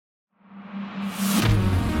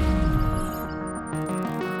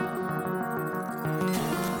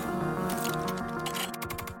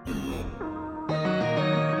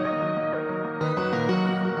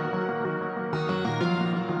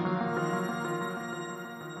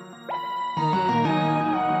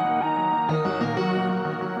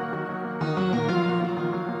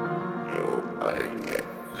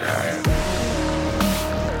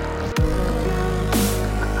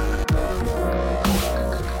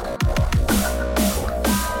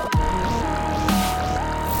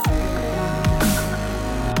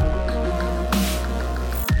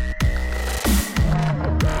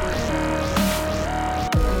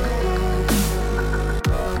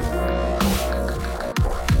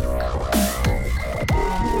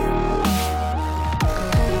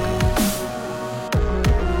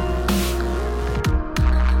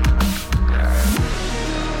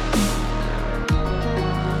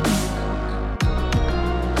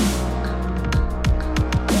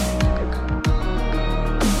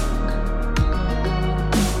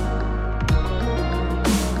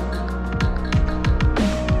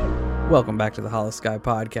Welcome back to the Hollow Sky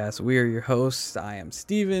Podcast. We are your hosts. I am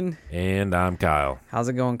Steven. And I'm Kyle. How's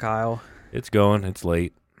it going, Kyle? It's going. It's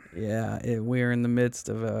late. Yeah, we're in the midst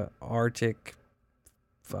of a Arctic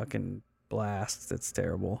fucking blast. It's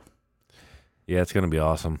terrible. Yeah, it's going to be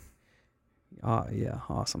awesome. Yeah,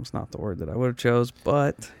 awesome's not the word that I would have chose,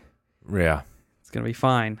 but Yeah. it's going to be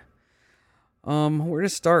fine. Where to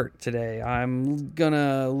start today? I'm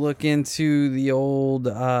gonna look into the old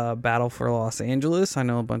Battle for Los Angeles. I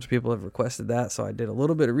know a bunch of people have requested that, so I did a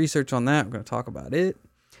little bit of research on that. I'm gonna talk about it.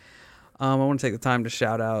 I want to take the time to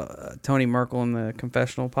shout out Tony Merkel in the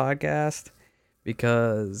Confessional Podcast,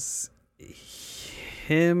 because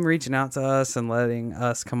him reaching out to us and letting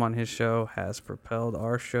us come on his show has propelled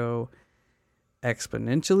our show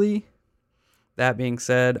exponentially. That being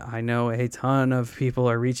said, I know a ton of people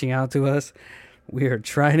are reaching out to us. We are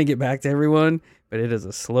trying to get back to everyone, but it is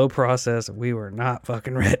a slow process. We were not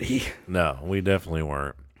fucking ready. No, we definitely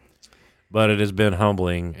weren't. But it has been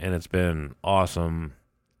humbling, and it's been awesome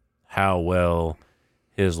how well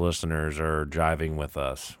his listeners are jiving with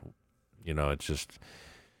us. You know, it's just,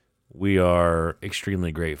 we are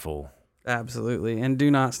extremely grateful. Absolutely. And do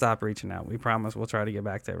not stop reaching out. We promise we'll try to get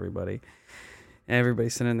back to everybody.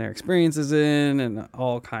 Everybody's sending their experiences in and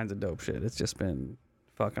all kinds of dope shit. It's just been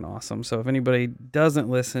fucking awesome. So if anybody doesn't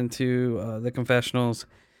listen to the Confessionals,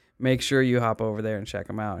 make sure you hop over there and check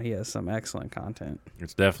him out. He has some excellent content.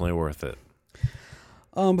 It's definitely worth it.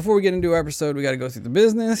 Before we get into our episode, we got to go through the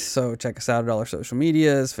business. So check us out at all our social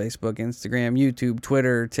medias: Facebook, Instagram, YouTube,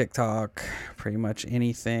 Twitter, TikTok, pretty much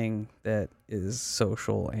anything that is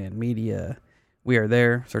social and media. We are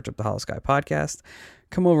there. Search up the Hollow Sky Podcast.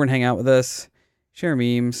 Come over and hang out with us. Share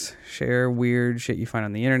memes, share weird shit you find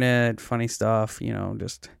on the internet, funny stuff, you know,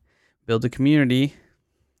 just build a community.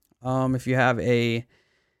 If you have a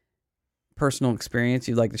personal experience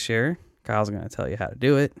you'd like to share, Kyle's going to tell you how to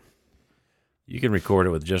do it. You can record it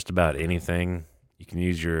with just about anything. You can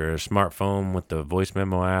use your smartphone with the voice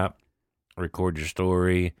memo app, record your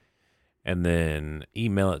story, and then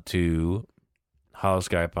email it to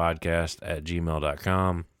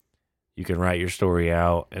hollowskypodcast@gmail.com. You can write your story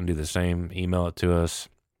out and do the same, email it to us.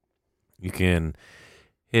 You can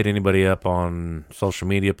hit anybody up on social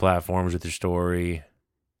media platforms with your story,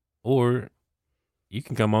 or you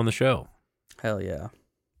can come on the show. Hell yeah.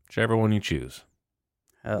 Whichever one you choose.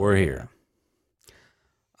 We're here.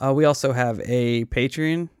 We also have a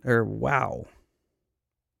Patreon, a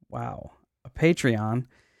Patreon.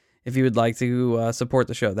 If you would like to support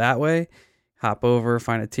the show that way, hop over,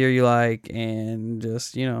 find a tier you like, and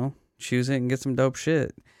just, you know, choose it and get some dope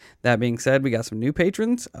shit. That being said, we got some new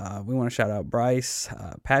patrons. We want to shout out Bryce,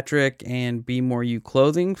 Patrick, and Be More You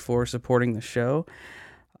Clothing for supporting the show.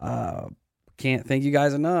 Can't thank you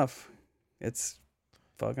guys enough. It's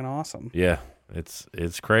fucking awesome. Yeah, it's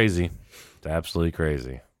crazy. It's absolutely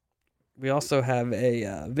crazy. We also have a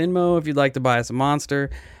Venmo if you'd like to buy us a Monster.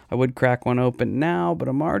 I would crack one open now, but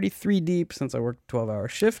I'm already 3 deep since I worked a 12-hour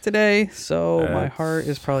shift today, so my heart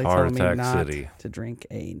is probably telling me not to drink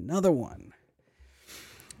another one.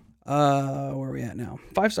 Where are we at now?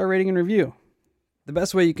 5-star rating and review. The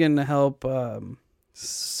best way you can help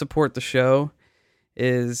support the show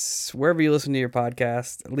is wherever you listen to your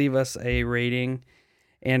podcast, leave us a rating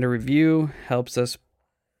and a review. Helps us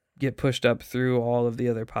get pushed up through all of the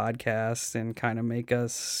other podcasts and kind of make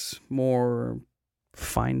us more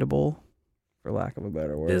findable, for lack of a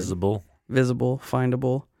better word. Visible,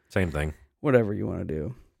 findable. Same thing. Whatever you want to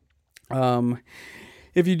do.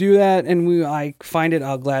 If you do that and I find it,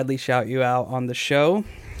 I'll gladly shout you out on the show.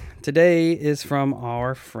 Today is from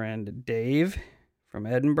our friend Dave from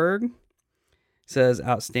Edinburgh. Says,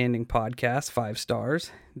 outstanding podcast, 5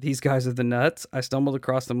 stars. These guys are the nuts. I stumbled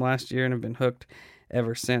across them last year and have been hooked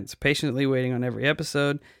ever since. Patiently waiting on every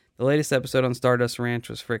episode. The latest episode on Stardust Ranch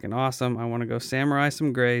was freaking awesome. I want to go samurai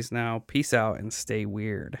some grays now. Peace out and stay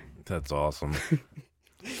weird. That's awesome.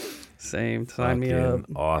 Same. Sign me up.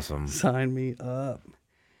 Awesome. Sign me up.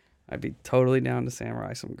 I'd be totally down to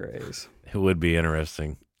samurai some grays. It would be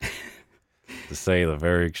interesting. To say the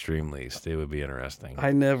very extreme least, it would be interesting.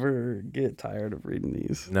 I never get tired of reading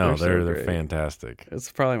these. No, they're great. Fantastic.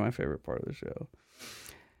 It's probably my favorite part of the show.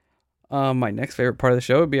 My next favorite part of the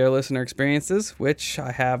show would be our listener experiences, which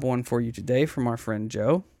I have one for you today from our friend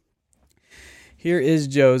Joe. Here is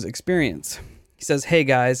Joe's experience. He says, "Hey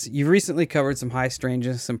guys, you've recently covered some high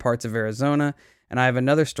strangeness in parts of Arizona, and I have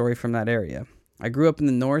another story from that area. I grew up in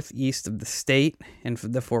the northeast of the state in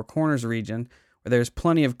the Four Corners region, where there's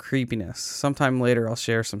plenty of creepiness. Sometime later, I'll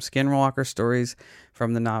share some skinwalker stories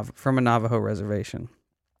from a Navajo reservation.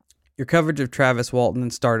 Your coverage of Travis Walton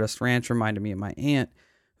and Stardust Ranch reminded me of my aunt,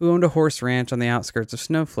 who owned a horse ranch on the outskirts of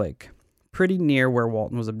Snowflake. pretty near where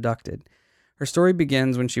Walton was abducted. Her story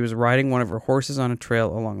begins when she was riding one of her horses on a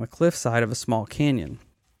trail along the cliffside of a small canyon.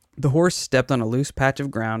 The horse stepped on a loose patch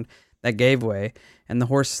of ground that gave way, and the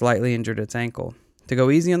horse slightly injured its ankle. To go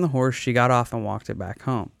easy on the horse, she got off and walked it back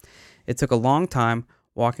home. It took a long time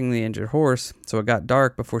walking the injured horse, so it got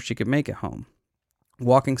dark before she could make it home.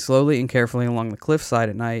 Walking slowly and carefully along the cliffside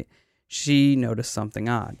at night, she noticed something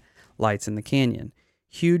odd. Lights in the canyon.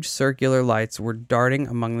 Huge circular lights were darting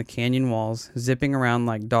among the canyon walls, zipping around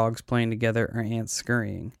like dogs playing together or ants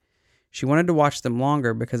scurrying. She wanted to watch them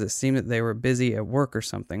longer because it seemed that they were busy at work or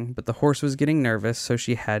something, but the horse was getting nervous, so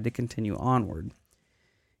she had to continue onward.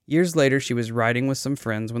 Years later, she was riding with some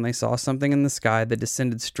friends when they saw something in the sky that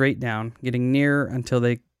descended straight down, getting nearer until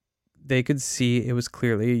they could see it was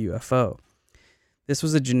clearly a UFO. This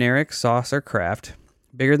was a generic saucer craft,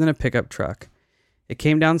 bigger than a pickup truck. It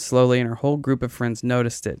came down slowly, and her whole group of friends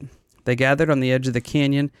noticed it. They gathered on the edge of the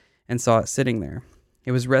canyon and saw it sitting there.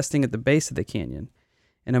 It was resting at the base of the canyon.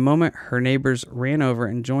 In a moment, her neighbors ran over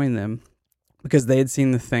and joined them because they had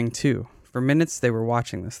seen the thing too. For minutes, they were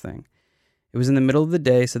watching this thing. It was in the middle of the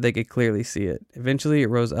day, so they could clearly see it. Eventually, it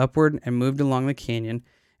rose upward and moved along the canyon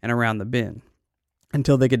and around the bend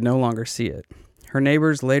until they could no longer see it. Her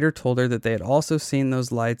neighbors later told her that they had also seen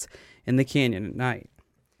those lights in the canyon at night.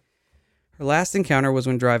 Her last encounter was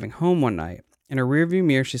when driving home one night. In her rearview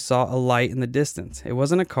mirror, she saw a light in the distance. It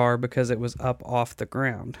wasn't a car because it was up off the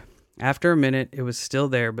ground. After a minute, it was still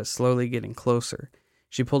there, but slowly getting closer.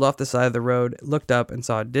 She pulled off the side of the road, looked up, and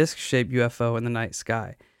saw a disc-shaped UFO in the night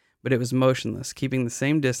sky, but it was motionless, keeping the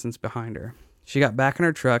same distance behind her. She got back in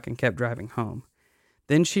her truck and kept driving home.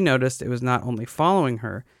 Then she noticed it was not only following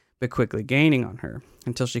her, but quickly gaining on her,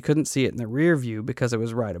 until she couldn't see it in the rear view because it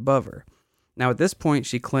was right above her. Now at this point,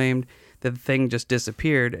 she claimed that the thing just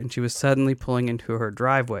disappeared and she was suddenly pulling into her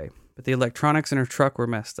driveway, but the electronics in her truck were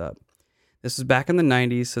messed up. This was back in the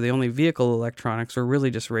 90s, so the only vehicle electronics were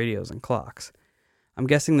really just radios and clocks. I'm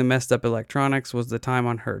guessing the messed up electronics was the time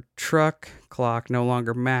on her truck clock no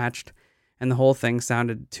longer matched, and the whole thing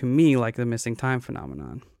sounded to me like the missing time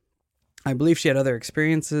phenomenon. I believe she had other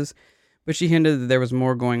experiences, but she hinted that there was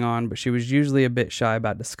more going on, but she was usually a bit shy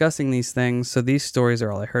about discussing these things, so these stories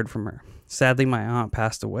are all I heard from her. Sadly, my aunt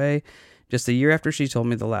passed away just a year after she told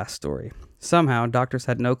me the last story. Somehow, doctors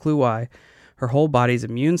had no clue why. Her whole body's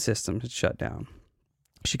immune system had shut down.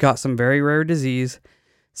 She caught some very rare disease,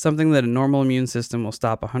 something that a normal immune system will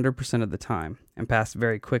stop 100% of the time, and passed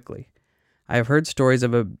very quickly. I have heard stories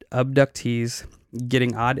of abductees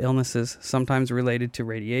getting odd illnesses, sometimes related to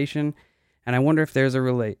radiation, and I wonder if there's a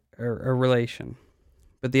relation.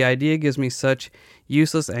 But the idea gives me such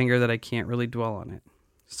useless anger that I can't really dwell on it.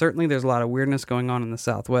 Certainly there's a lot of weirdness going on in the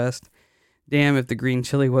Southwest. Damn, if the green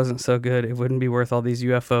chili wasn't so good, it wouldn't be worth all these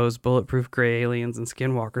UFOs, bulletproof gray aliens, and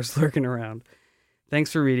skinwalkers lurking around.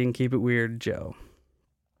 Thanks for reading. Keep it weird, Joe.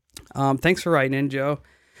 Thanks for writing in, Joe.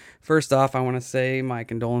 First off, I want to say my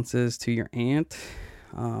condolences to your aunt.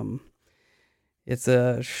 It's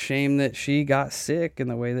a shame that she got sick in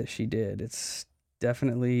the way that she did. It's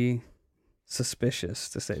definitely suspicious,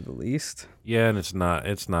 to say the least. Yeah, and it's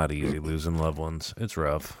not easy losing loved ones. It's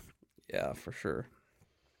rough. Yeah, for sure.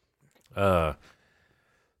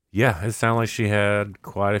 Yeah, it sounded like she had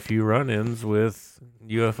quite a few run-ins with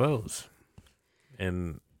UFOs.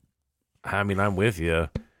 And I mean, I'm with you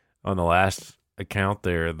on the last account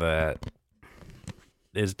there that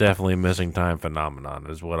it's definitely a missing time phenomenon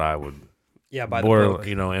is what I would by the book.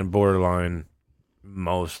 And borderline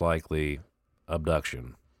most likely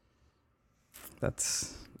abduction.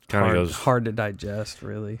 That's kind of hard to digest,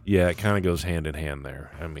 really. Yeah, it kind of goes hand in hand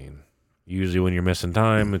there. I mean, usually when you're missing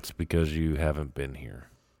time, it's because you haven't been here.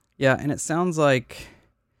 Yeah, and it sounds like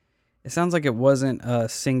it wasn't a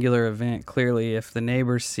singular event. Clearly, if the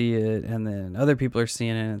neighbors see it and then other people are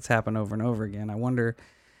seeing it and it's happened over and over again, I wonder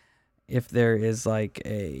if there is like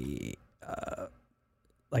an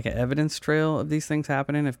evidence trail of these things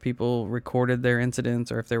happening, if people recorded their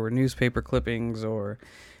incidents or if there were newspaper clippings or,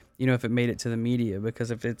 if it made it to the media.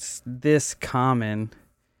 Because if it's this common,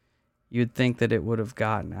 you'd think that it would have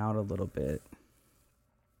gotten out a little bit.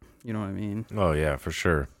 You know what I mean? Oh, yeah, for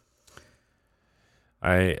sure.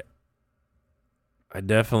 I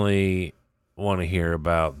definitely want to hear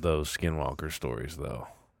about those Skinwalker stories, though.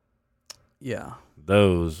 Yeah.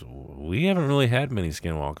 We haven't really had many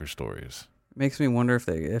Skinwalker stories. Makes me wonder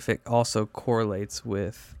if it also correlates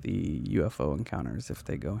with the UFO encounters, if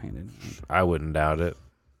they go hand in hand. I wouldn't doubt it.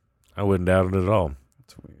 I wouldn't doubt it at all.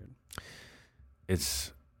 It's weird.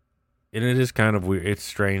 It is kind of weird. It's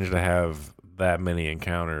strange to have that many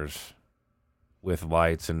encounters with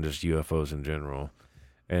lights and just UFOs in general,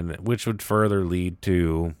 and which would further lead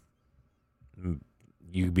to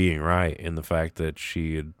you being right in the fact that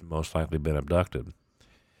she had most likely been abducted.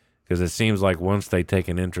 Because it seems like once they take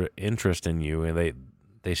an interest in you, and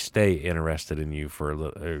they stay interested in you for a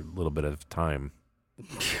little bit of time,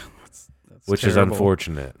 that's which terrible. Is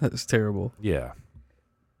unfortunate. That's terrible. Yeah,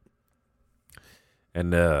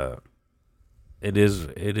 and it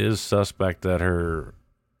is suspect that her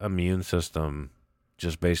immune system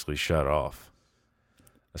just basically shut off,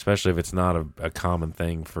 especially if it's not a common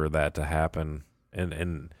thing for that to happen.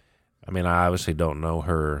 And I mean, I obviously don't know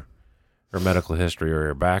her medical history or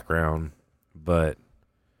her background, but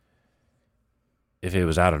if it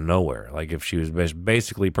was out of nowhere, like if she was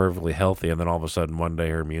basically perfectly healthy and then all of a sudden one day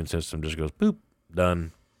her immune system just goes boop,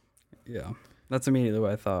 done. Yeah. That's immediately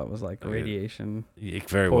what I thought was like radiation. It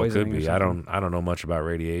very well could be. I don't know much about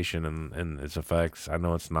radiation and its effects. I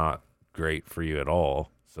know it's not great for you at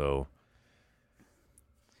all. So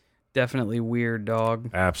definitely weird, dog.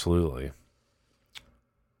 Absolutely.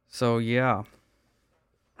 So yeah.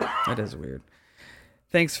 That is weird.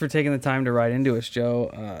 Thanks for taking the time to write into us, Joe.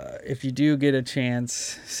 If you do get a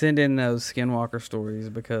chance, send in those Skinwalker stories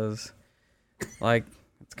because, like,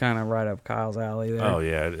 it's kind of right up Kyle's alley there. Oh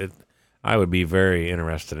yeah, I would be very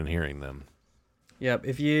interested in hearing them. Yep.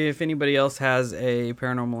 If anybody else has a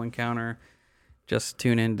paranormal encounter, just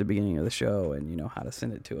tune in to the beginning of the show and you know how to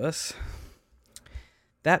send it to us.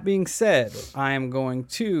 That being said, I am going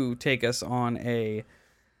to take us on a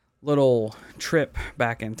little trip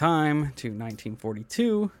back in time to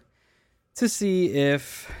 1942 to see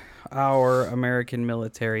if our American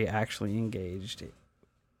military actually engaged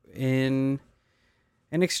in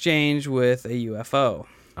an exchange with a UFO.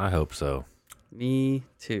 I hope so. Me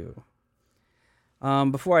too.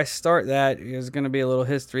 Before I start that, there's going to be a little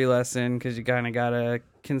history lesson because you kind of got to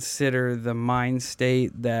consider the mind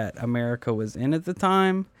state that America was in at the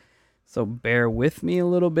time. So bear with me a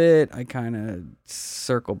little bit. I kind of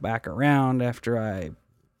circle back around after I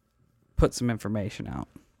put some information out.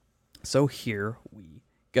 So here we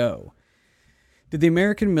go. Did the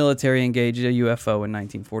American military engage a UFO in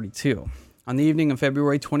 1942? On the evening of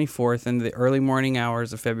February 24th and the early morning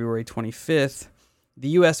hours of February 25th, the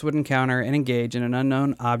U.S. would encounter and engage in an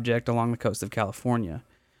unknown object along the coast of California,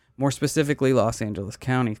 more specifically Los Angeles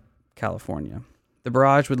County, California. The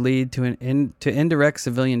barrage would lead to indirect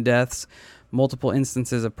civilian deaths, multiple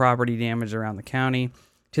instances of property damage around the county.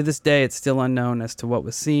 To this day, it's still unknown as to what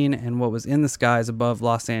was seen and what was in the skies above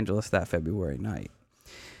Los Angeles that February night.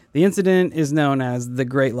 The incident is known as the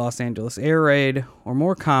Great Los Angeles Air Raid, or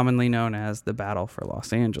more commonly known as the Battle for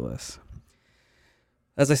Los Angeles.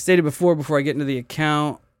 As I stated before I get into the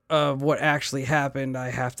account of what actually happened,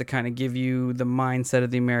 I have to kind of give you the mindset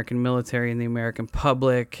of the American military and the American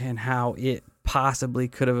public and how it possibly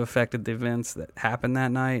could have affected the events that happened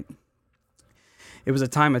that night. It was a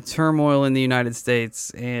time of turmoil in the United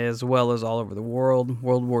States as well as all over the world.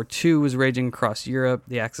 World War II was raging across Europe.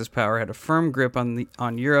 The Axis power had a firm grip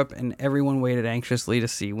on Europe, and everyone waited anxiously to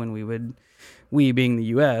see when we being the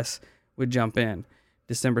U.S., would jump in.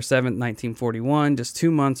 December 7th, 1941, just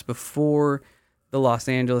 2 months before the Los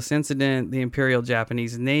Angeles incident, the Imperial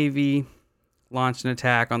Japanese Navy launched an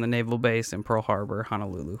attack on the naval base in Pearl Harbor,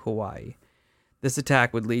 Honolulu, Hawaii. This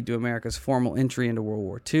attack would lead to America's formal entry into World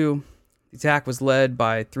War II. The attack was led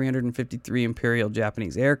by 353 Imperial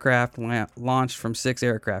Japanese aircraft launched from 6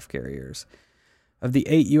 aircraft carriers. Of the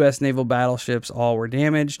 8 U.S. naval battleships, all were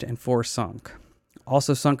damaged and 4 sunk.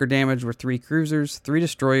 Also sunk or damaged were 3 cruisers, 3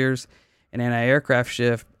 destroyers, an anti-aircraft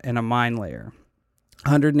ship, and a mine layer.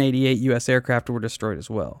 188 U.S. aircraft were destroyed as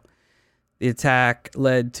well. The attack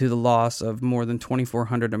led to the loss of more than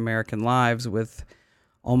 2,400 American lives, with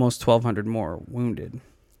almost 1,200 more wounded.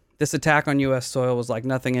 This attack on U.S. soil was like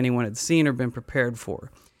nothing anyone had seen or been prepared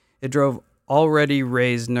for. It drove already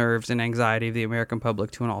raised nerves and anxiety of the American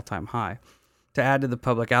public to an all-time high. To add to the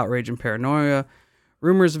public outrage and paranoia,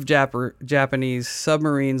 rumors of Japanese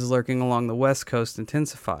submarines lurking along the West Coast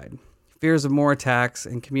intensified. Fears of more attacks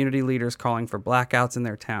and community leaders calling for blackouts in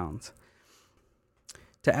their towns.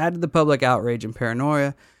 To add to the public outrage and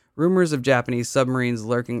paranoia, rumors of Japanese submarines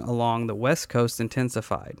lurking along the West Coast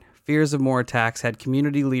intensified. Fears of more attacks had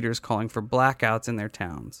community leaders calling for blackouts in their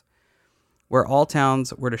towns, where all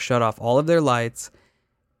towns were to shut off all of their lights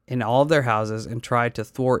in all of their houses and try to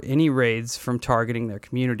thwart any raids from targeting their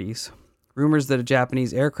communities. Rumors that a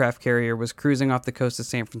Japanese aircraft carrier was cruising off the coast of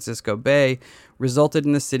San Francisco Bay resulted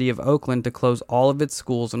in the city of Oakland to close all of its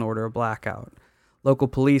schools and order a blackout. Local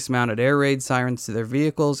police mounted air raid sirens to their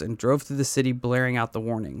vehicles and drove through the city blaring out the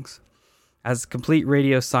warnings. As complete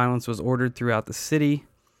radio silence was ordered throughout the city.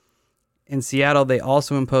 In Seattle, they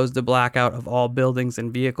also imposed a blackout of all buildings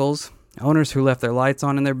and vehicles. Owners who left their lights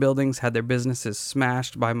on in their buildings had their businesses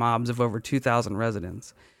smashed by mobs of over 2,000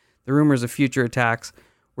 residents. The rumors of future attacks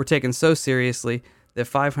were taken so seriously that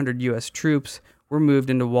 500 U.S. troops were moved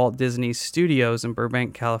into Walt Disney's studios in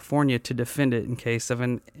Burbank, California to defend it in case of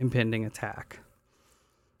an impending attack.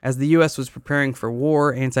 As the U.S. was preparing for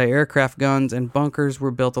war, anti-aircraft guns and bunkers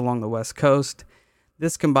were built along the West Coast.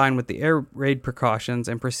 This, combined with the air raid precautions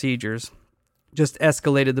and procedures, just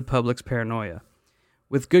escalated the public's paranoia.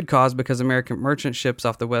 With good cause, because American merchant ships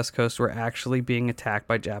off the West Coast were actually being attacked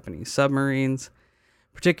by Japanese submarines,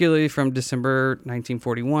 particularly from December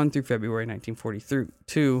 1941 through February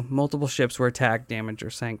 1942. Multiple ships were attacked, damaged, or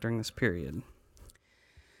sank during this period.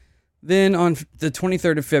 Then, on the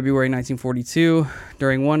 23rd of February 1942,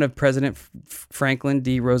 during one of President Franklin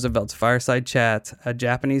D. Roosevelt's fireside chats, a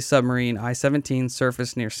Japanese submarine, I-17,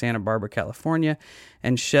 surfaced near Santa Barbara, California,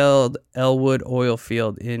 and shelled Elwood oil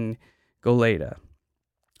field in Goleta.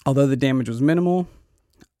 Although the damage was minimal,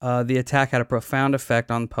 the attack had a profound effect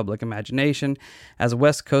on public imagination, as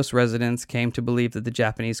West Coast residents came to believe that the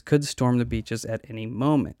Japanese could storm the beaches at any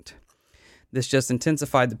moment. This just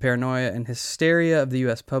intensified the paranoia and hysteria of the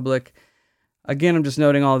U.S. public. Again, I'm just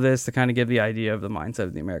noting all this to kind of give the idea of the mindset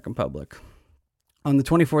of the American public. On the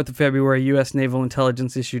 24th of February, U.S. Naval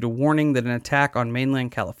Intelligence issued a warning that an attack on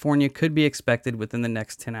mainland California could be expected within the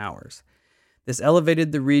next 10 hours. This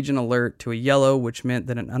elevated the region alert to a yellow, which meant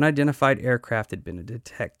that an unidentified aircraft had been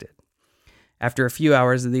detected. After a few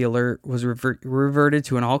hours, the alert was reverted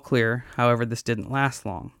to an all clear. However, this didn't last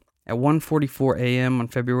long. At 1:44 a.m. on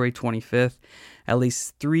February 25th, at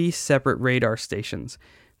least 3 separate radar stations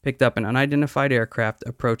picked up an unidentified aircraft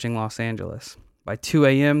approaching Los Angeles. By 2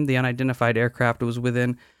 a.m., the unidentified aircraft was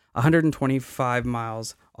within 125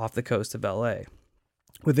 miles off the coast of L.A.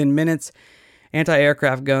 Within minutes,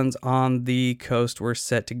 anti-aircraft guns on the coast were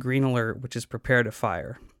set to green alert, which is prepare to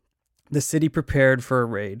fire. The city prepared for a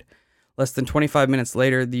raid. Less than 25 minutes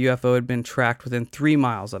later, the UFO had been tracked within 3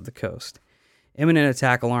 miles of the coast. Imminent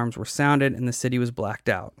attack alarms were sounded, and the city was blacked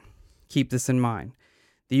out. Keep this in mind.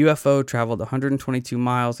 The UFO traveled 122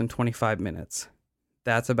 miles in 25 minutes.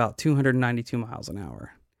 That's about 292 miles an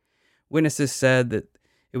hour. Witnesses said that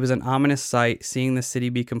it was an ominous sight, seeing the city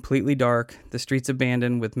be completely dark, the streets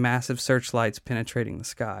abandoned, with massive searchlights penetrating the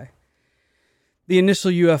sky. The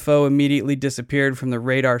initial UFO immediately disappeared from the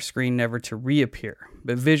radar screen, never to reappear,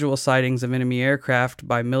 but visual sightings of enemy aircraft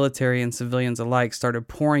by military and civilians alike started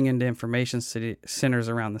pouring into information centers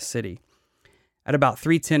around the city. At about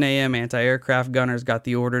 3:10 a.m., anti-aircraft gunners got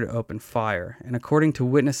the order to open fire, and according to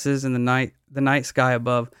witnesses in the night sky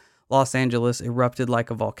above Los Angeles erupted like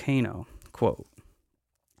a volcano. Quote,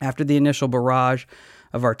 after the initial barrage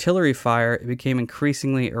of artillery fire, it became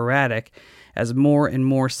increasingly erratic as more and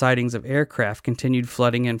more sightings of aircraft continued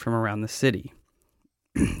flooding in from around the city.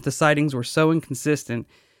 The sightings were so inconsistent,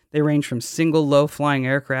 they ranged from single low-flying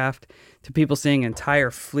aircraft to people seeing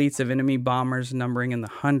entire fleets of enemy bombers numbering in the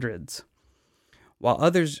hundreds, while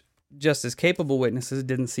others, just as capable witnesses,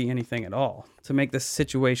 didn't see anything at all. To make the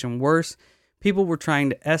situation worse, people were trying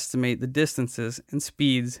to estimate the distances and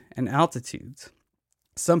speeds and altitudes.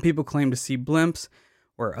 Some people claimed to see blimps,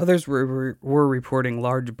 where others were reporting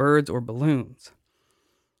large birds or balloons.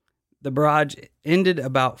 The barrage ended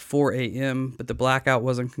about 4 a.m., but the blackout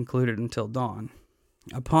wasn't concluded until dawn.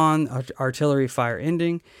 Upon artillery fire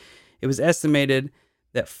ending, it was estimated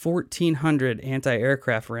that 1,400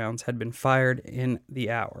 anti-aircraft rounds had been fired in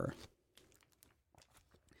the hour.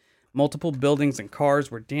 Multiple buildings and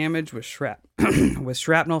cars were damaged with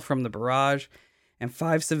shrapnel from the barrage, and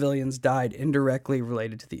 5 civilians died indirectly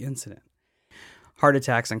related to the incident. Heart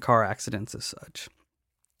attacks and car accidents as such.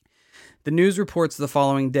 The news reports the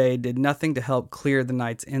following day did nothing to help clear the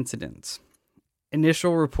night's incidents.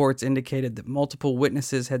 Initial reports indicated that multiple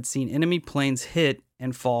witnesses had seen enemy planes hit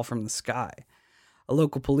and fall from the sky. A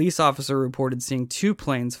local police officer reported seeing 2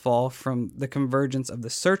 planes fall from the convergence of the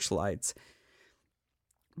searchlights,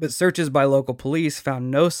 but searches by local police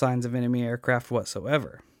found no signs of enemy aircraft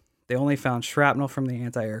whatsoever. They only found shrapnel from the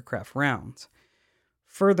anti-aircraft rounds.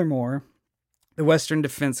 Furthermore, the Western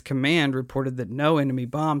Defense Command reported that no enemy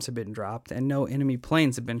bombs had been dropped and no enemy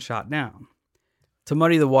planes had been shot down. To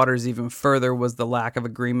muddy the waters even further was the lack of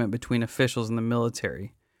agreement between officials in the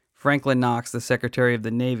military. Franklin Knox, the Secretary of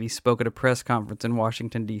the Navy, spoke at a press conference in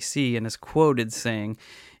Washington, D.C., and is quoted saying,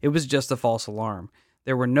 "It was just a false alarm.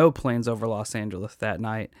 There were no planes over Los Angeles that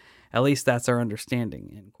night. At least that's our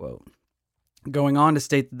understanding," end quote. Going on to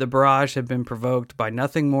state that the barrage had been provoked by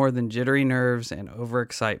nothing more than jittery nerves and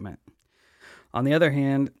overexcitement. On the other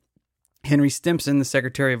hand, Henry Stimson, the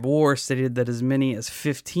Secretary of War, stated that as many as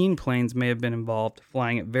 15 planes may have been involved,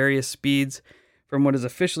 flying at various speeds from what is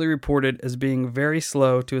officially reported as being very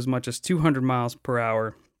slow to as much as 200 miles per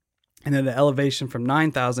hour, and at an elevation from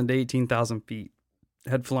 9,000 to 18,000 feet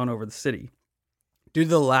had flown over the city. Due to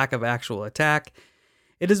the lack of actual attack,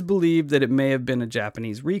 it is believed that it may have been a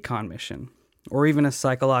Japanese recon mission, or even a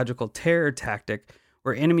psychological terror tactic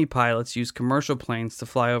where enemy pilots used commercial planes to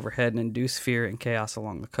fly overhead and induce fear and chaos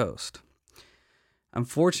along the coast.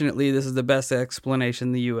 Unfortunately, this is the best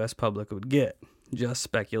explanation the U.S. public would get. Just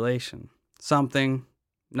speculation. Something,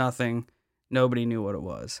 nothing, nobody knew what it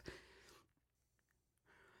was.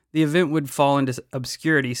 The event would fall into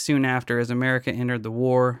obscurity soon after as America entered the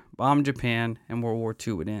war, bombed Japan, and World War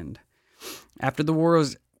II would end. After the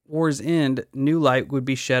war's end, new light would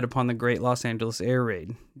be shed upon the Great Los Angeles Air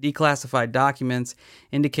Raid. Declassified documents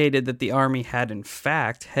indicated that the Army had in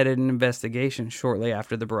fact headed an investigation shortly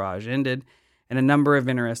after the barrage ended, and a number of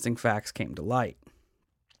interesting facts came to light.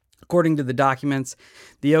 According to the documents,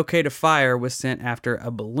 the okay to fire was sent after a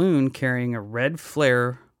balloon carrying a red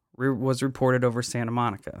flare was reported over Santa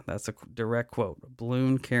Monica. That's a direct quote. A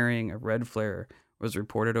balloon carrying a red flare was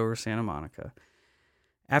reported over Santa Monica.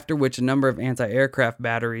 After which a number of anti-aircraft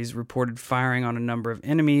batteries reported firing on a number of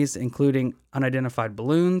enemies, including unidentified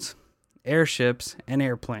balloons, airships, and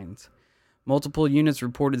airplanes. Multiple units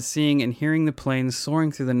reported seeing and hearing the planes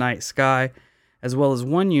soaring through the night sky, as well as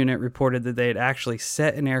one unit reported that they had actually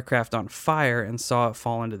set an aircraft on fire and saw it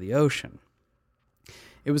fall into the ocean.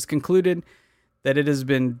 It was concluded that it has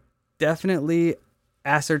been definitely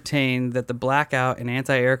ascertained that the blackout and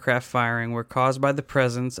anti-aircraft firing were caused by the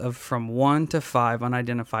presence of from 1 to 5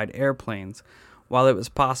 unidentified airplanes. While it was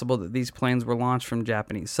possible that these planes were launched from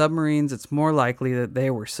Japanese submarines, it's more likely that they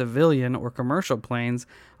were civilian or commercial planes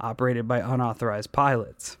operated by unauthorized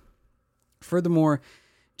pilots. Furthermore,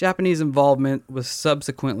 Japanese involvement was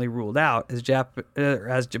subsequently ruled out as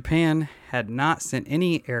Japan had not sent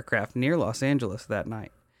any aircraft near Los Angeles that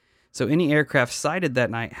night. So any aircraft sighted that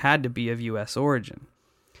night had to be of U.S. origin.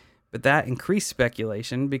 But that increased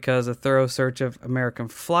speculation because a thorough search of American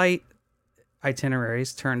flight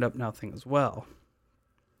itineraries turned up nothing as well.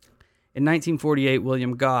 In 1948,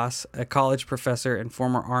 William Goss, a college professor and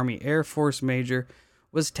former Army Air Force major,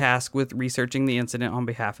 was tasked with researching the incident on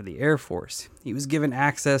behalf of the Air Force. He was given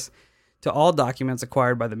access to all documents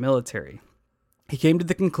acquired by the military. He came to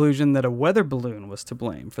the conclusion that a weather balloon was to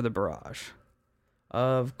blame for the barrage.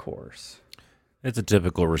 Of course. It's a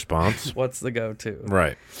typical response. What's the go-to?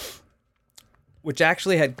 Right. Which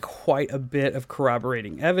actually had quite a bit of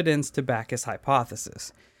corroborating evidence to back his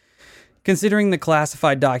hypothesis. Considering the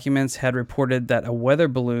classified documents had reported that a weather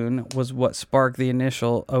balloon was what sparked the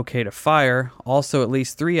initial okay to fire, also at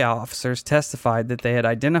least 3 officers testified that they had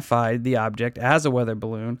identified the object as a weather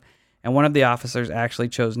balloon, and one of the officers actually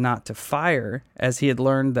chose not to fire as he had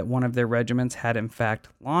learned that one of their regiments had in fact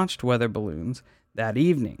launched weather balloons that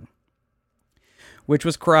evening, which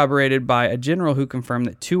was corroborated by a general who confirmed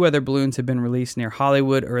that 2 weather balloons had been released near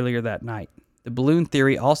Hollywood earlier that night. The balloon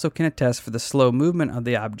theory also can attest for the slow movement of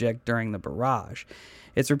the object during the barrage.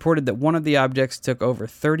 It's reported that one of the objects took over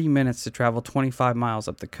 30 minutes to travel 25 miles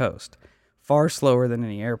up the coast, far slower than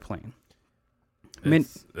any airplane.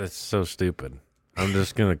 It's so stupid. I'm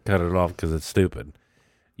just going to cut it off because it's stupid.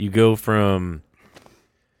 You go from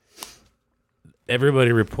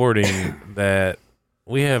everybody reporting that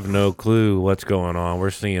we have no clue what's going on. We're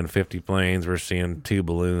seeing 50 planes. We're seeing 2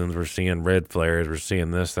 balloons. We're seeing red flares. We're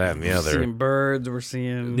seeing this, that, and the other. We're seeing birds. We're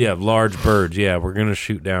seeing... Yeah, large birds. Yeah, we're going to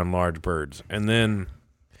shoot down large birds. And then...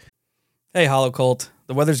 Hey, Hollow Cult.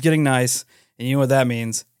 The weather's getting nice, and you know what that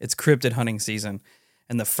means. It's cryptid hunting season.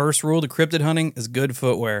 And the first rule to cryptid hunting is good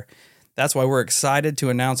footwear. That's why we're excited to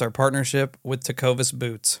announce our partnership with Tecovas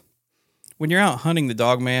Boots. When you're out hunting the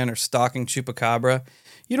Dogman or stalking Chupacabra,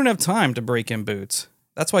 you don't have time to break in boots.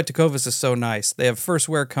 That's why Tecovas is so nice. They have first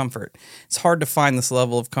wear comfort. It's hard to find this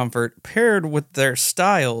level of comfort paired with their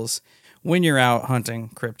styles when you're out hunting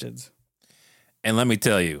cryptids. And let me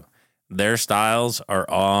tell you, their styles are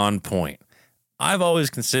on point. I've always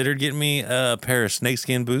considered getting me a pair of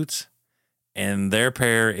snakeskin boots, and their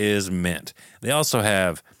pair is mint. They also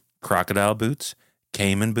have crocodile boots,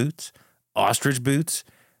 caiman boots, ostrich boots,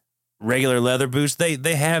 regular leather boots.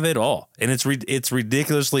 They have it all, and it's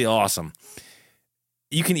ridiculously awesome.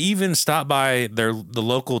 You can even stop by the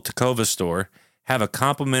local Tecovas store, have a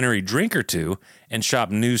complimentary drink or two, and shop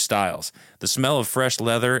new styles. The smell of fresh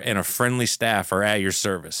leather and a friendly staff are at your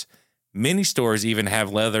service. Many stores even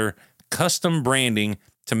have leather custom branding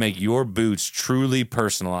to make your boots truly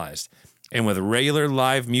personalized. And with regular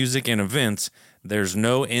live music and events, there's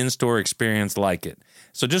no in-store experience like it.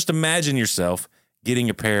 So just imagine yourself getting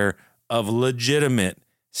a pair of legitimate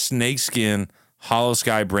snakeskin Hollow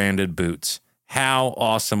Sky branded boots. How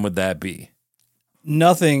awesome would that be?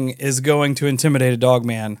 Nothing is going to intimidate a dog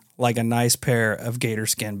man like a nice pair of gator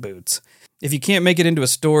skin boots. If you can't make it into a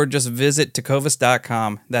store, just visit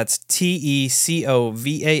tecovas.com. That's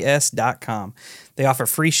TECOVAS.com. They offer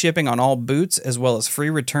free shipping on all boots as well as free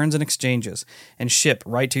returns and exchanges and ship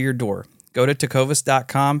right to your door. Go to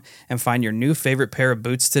tecovas.com and find your new favorite pair of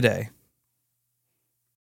boots today.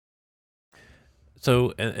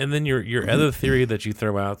 So, and then your other theory that you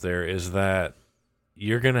throw out there is that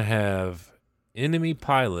you're going to have enemy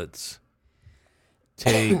pilots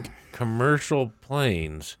take commercial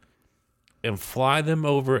planes and fly them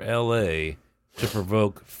over LA to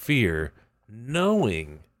provoke fear,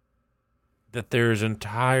 knowing that there's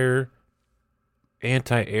entire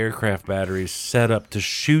anti-aircraft batteries set up to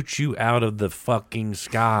shoot you out of the fucking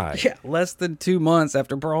sky. Yeah, less than 2 months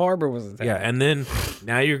after Pearl Harbor was attacked. Yeah, and then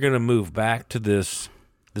now you're going to move back to this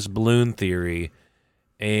balloon theory,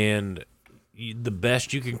 and the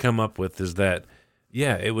best you can come up with is that,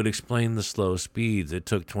 yeah, it would explain the slow speeds. It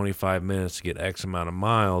took 25 minutes to get X amount of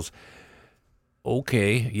miles.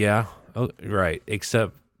 Okay, yeah, right.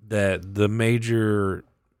 Except that the major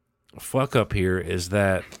fuck up here is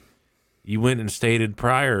that you went and stated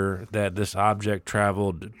prior that this object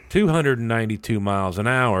traveled 292 miles an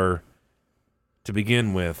hour to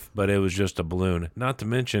begin with, but it was just a balloon. Not to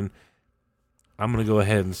mention, I'm going to go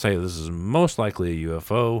ahead and say this is most likely a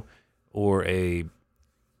UFO or a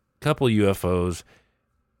couple UFOs.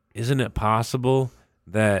 Isn't it possible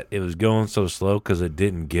that it was going so slow because it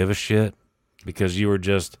didn't give a shit? Because you were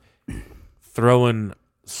just throwing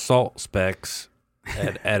salt specks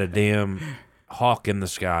at a damn hawk in the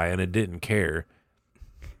sky and it didn't care.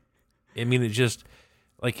 I mean, it just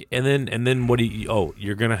like, and then what do you,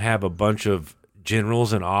 you're going to have a bunch of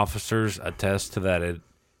generals and officers attest to that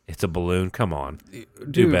it's a balloon. Come on.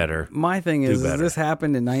 Do better. My thing is this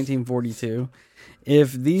happened in 1942.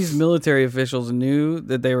 If these military officials knew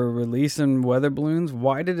that they were releasing weather balloons,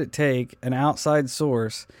 why did it take an outside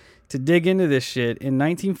source to dig into this shit in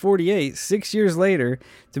 1948, 6 years later,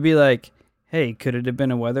 to be like, hey, could it have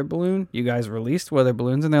been a weather balloon? You guys released weather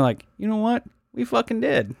balloons. And they're like, you know what? We fucking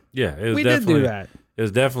did. Yeah, we did do that. It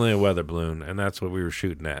was definitely a weather balloon, and that's what we were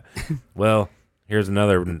shooting at. Well, here's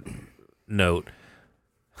another note.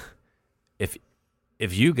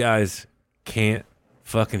 If you guys can't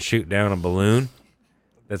fucking shoot down a balloon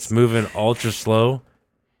that's moving ultra slow,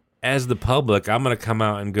 as the public, I'm going to come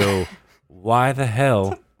out and go, why the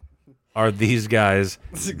hell are these guys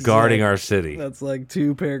guarding our city? That's like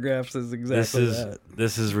 2 paragraphs is exactly that.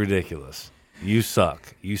 This is ridiculous. You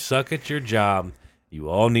suck. You suck at your job. You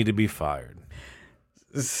all need to be fired.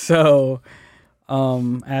 So,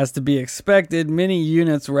 as to be expected, many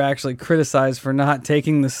units were actually criticized for not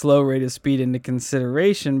taking the slow rate of speed into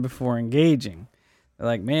consideration before engaging. They're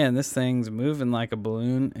like, man, this thing's moving like a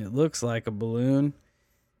balloon. It looks like a balloon.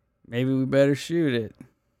 Maybe we better shoot it.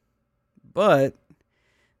 But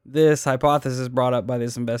this hypothesis brought up by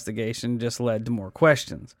this investigation just led to more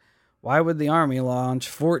questions. Why would the Army launch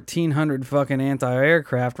 1,400 fucking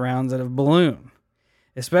anti-aircraft rounds at a balloon?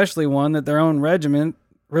 Especially one that their own regiment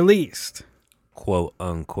released. Quote,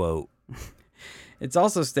 unquote. It's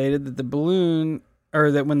also stated that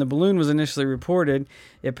that when the balloon was initially reported,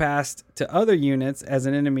 it passed to other units as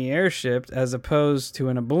an enemy airship as opposed to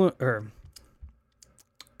a balloon.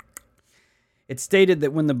 It stated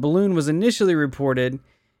that when the balloon was initially reported,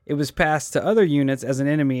 it was passed to other units as an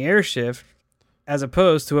enemy airship as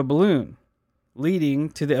opposed to a balloon, leading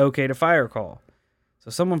to the okay to fire call. So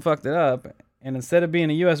someone fucked it up, and instead of being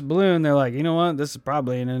a U.S. balloon, they're like, you know what? This is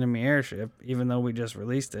probably an enemy airship, even though we just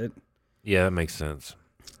released it. Yeah, that makes sense.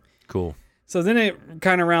 Cool. So then it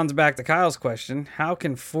kind of rounds back to Kyle's question. How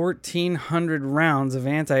can 1,400 rounds of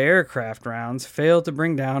anti-aircraft rounds fail to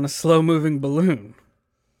bring down a slow-moving balloon?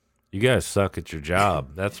 You guys suck at your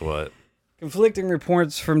job. That's what. Conflicting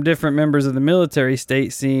reports from different members of the military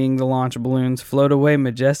state seeing the launch balloons float away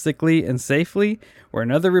majestically and safely, where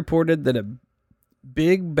another reported that a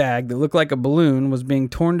big bag that looked like a balloon was being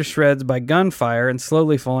torn to shreds by gunfire and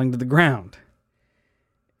slowly falling to the ground.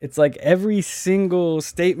 It's like every single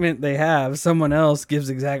statement they have, someone else gives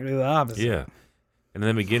exactly the opposite. Yeah. And in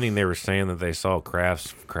the beginning, they were saying that they saw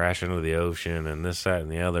crafts crash into the ocean and this, that,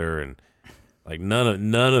 and the other, and like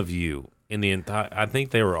none of you in the entire. I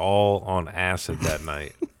think they were all on acid that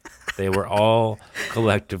night. They were all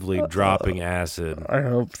collectively dropping acid. I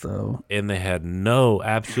hope so. And they had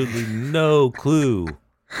absolutely no clue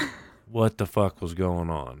what the fuck was going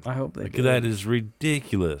on. I hope they did. That is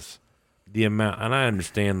ridiculous. The amount, and I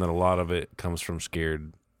understand that a lot of it comes from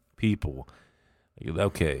scared people.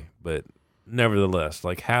 Okay, but nevertheless,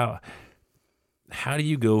 like how do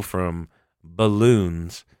you go from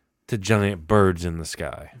balloons to giant birds in the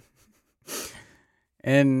sky.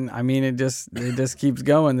 And I mean, it just keeps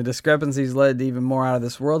going. The discrepancies led to even more out of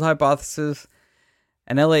this world hypothesis.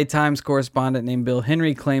 An LA Times correspondent named Bill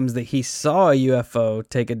Henry claims that he saw a UFO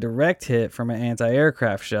take a direct hit from an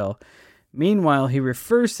anti-aircraft shell. Meanwhile, he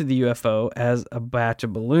refers to the UFO as a batch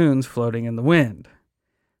of balloons floating in the wind.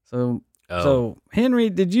 So Henry,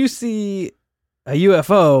 did you see a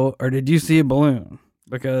UFO or did you see a balloon?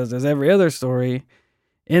 Because as every other story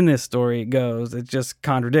in this story goes, it just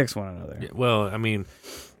contradicts one another. Yeah, well, I mean,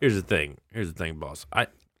 here's the thing, boss. I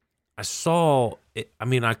saw it. I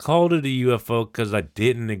mean, I called it a UFO because I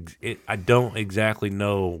don't exactly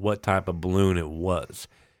know what type of balloon it was.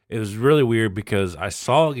 It was really weird because I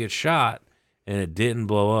saw it get shot and it didn't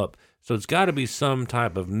blow up. So it's got to be some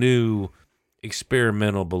type of new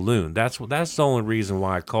experimental balloon. That's the only reason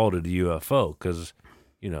why I called it a UFO, because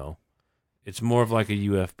it's more of like a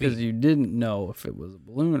UFB. Because you didn't know if it was a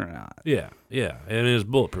balloon or not. Yeah, and it was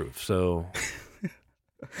bulletproof, so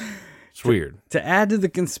it's weird. To add to the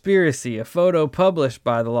conspiracy, a photo published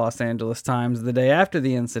by the Los Angeles Times the day after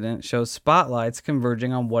the incident shows spotlights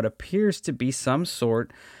converging on what appears to be some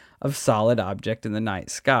sort of solid object in the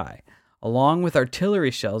night sky, along with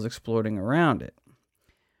artillery shells exploding around it.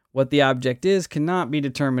 What the object is cannot be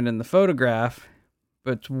determined in the photograph,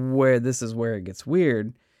 but this is where it gets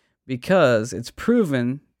weird, because it's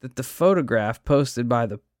proven that the photograph posted by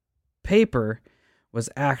the paper was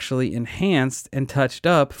actually enhanced and touched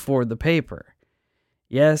up for the paper.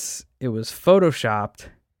 Yes, it was photoshopped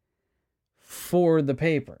for the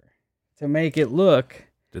paper to make it look...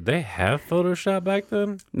 Did they have Photoshop back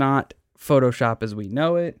then? Not Photoshop as we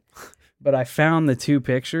know it, but I found the two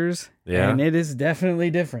pictures, and it is definitely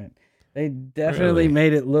different. They definitely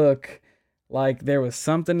made it look like there was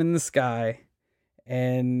something in the sky,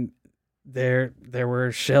 and there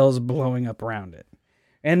were shells blowing up around it.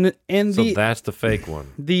 So that's the fake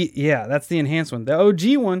one. That's the enhanced one. The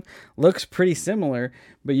OG one looks pretty similar,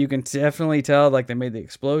 but you can definitely tell like they made the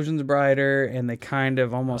explosions brighter and they kind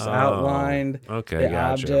of almost outlined the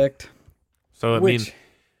object. So it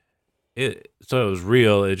was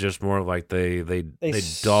real. It's just more like they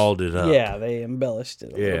dolled it up. Yeah, they embellished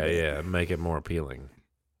it. Yeah, make it more appealing.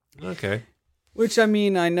 Okay. Which, I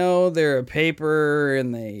mean, I know they're a paper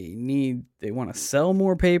and they want to sell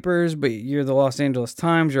more papers, but you're the Los Angeles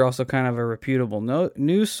Times. You're also kind of a reputable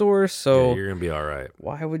news source. So you're going to be all right.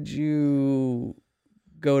 Why would you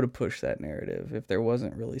go to push that narrative if there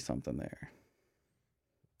wasn't really something there?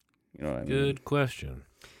 You know what I mean? Good question.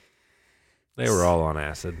 They were all on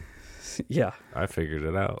acid. Yeah. I figured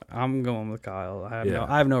it out. I'm going with Kyle.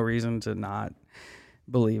 I have no reason to not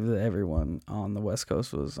believe that everyone on the West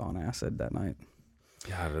Coast was on acid that night.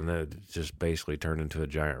 God, and then it just basically turned into a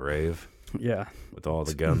giant rave. Yeah. With all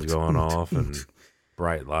the guns going off and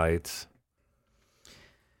bright lights.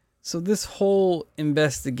 So this whole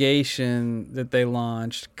investigation that they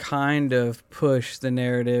launched kind of pushed the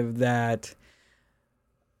narrative that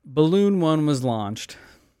Balloon 1 was launched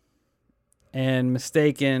and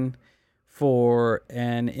mistaken for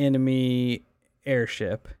an enemy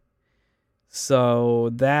airship. So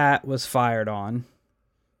that was fired on.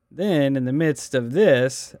 Then, in the midst of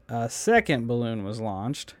this, a second balloon was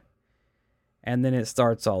launched. And then it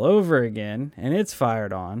starts all over again, and it's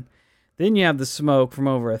fired on. Then you have the smoke from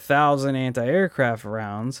over 1,000 anti-aircraft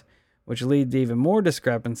rounds, which lead to even more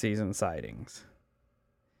discrepancies in sightings.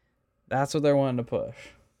 That's what they're wanting to push.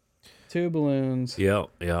 2 balloons. Yep.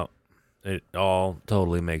 It all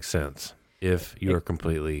totally makes sense if you're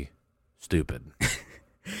completely stupid.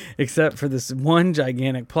 Except for this one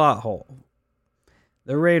gigantic plot hole.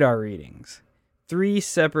 The radar readings. 3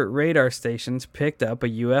 separate radar stations picked up a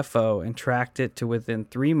UFO and tracked it to within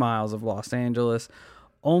 3 miles of Los Angeles,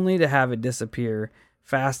 only to have it disappear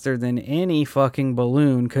faster than any fucking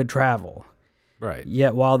balloon could travel. Right.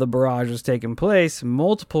 Yet while the barrage was taking place,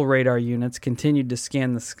 multiple radar units continued to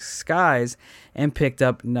scan the skies and picked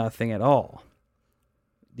up nothing at all.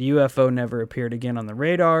 The UFO never appeared again on the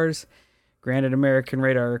radars. Granted, American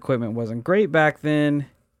radar equipment wasn't great back then,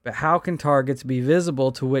 but how can targets be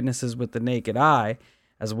visible to witnesses with the naked eye,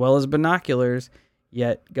 as well as binoculars,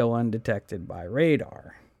 yet go undetected by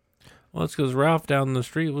radar? Well, it's because Ralph down the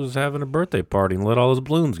street was having a birthday party and let all his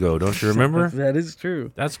balloons go. Don't you remember? That is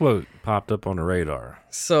true. That's what popped up on the radar.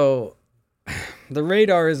 So, the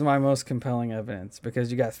radar is my most compelling evidence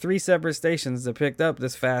because you got 3 separate stations that picked up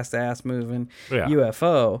this fast-ass moving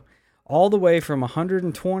UFO all the way from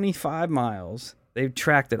 125 miles. They've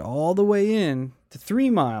tracked it all the way in to 3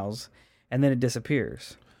 miles, and then it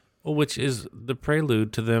disappears. Well, which is the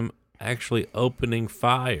prelude to them actually opening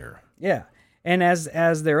fire. Yeah. And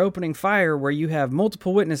as they're opening fire, where you have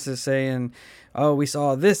multiple witnesses saying, "Oh, we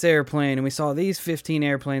saw this airplane, and we saw these 15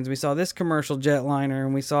 airplanes, we saw this commercial jetliner,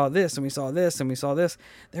 and we saw this, and we saw this, and we saw this,"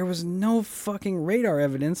 there was no fucking radar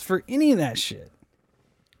evidence for any of that shit,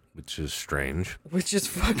 which is strange. which is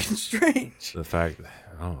fucking strange. The fact,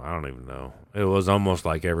 I don't even know. It was almost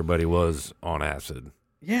like everybody was on acid.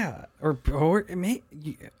 Yeah, or it may.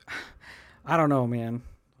 I don't know, man.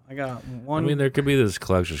 I got one. I mean, there could be this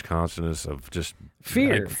collector's consciousness of just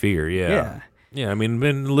Fear. like, fear, yeah. Yeah, I mean,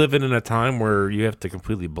 been living in a time where you have to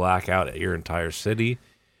completely black out your entire city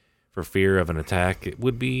for fear of an attack. It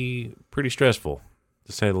would be pretty stressful,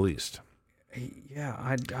 to say the least. Yeah,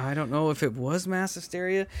 I don't know if it was mass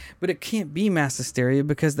hysteria, but it can't be mass hysteria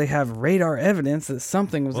because they have radar evidence that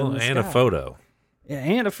something was in the and sky. a photo. Yeah,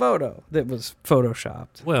 and a photo that was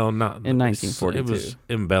photoshopped. Well, not in 1942. It was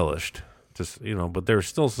embellished, just but there was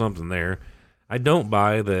still something there. I don't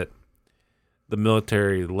buy that the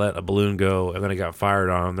military let a balloon go and then it got fired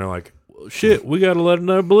on. They're like, well, shit, we got to let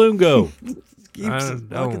another balloon go.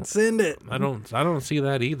 Fucking send it. I don't see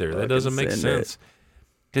that either. That doesn't make sense.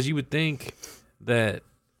 Because you would think that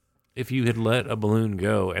if you had let a balloon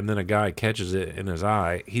go and then a guy catches it in his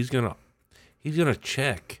eye, he's gonna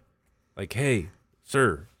check, like, hey,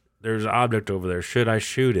 sir, there's an object over there. Should I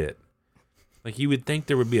shoot it? Like, you would think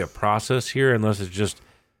there would be a process here, unless it's just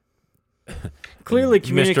clearly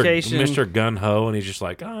communication. Mr. Gun Ho, and he's just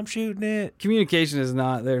like, oh, I'm shooting it. Communication is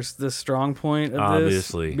not there's the strong point of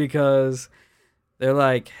Obviously. this, because they're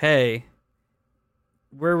like, hey,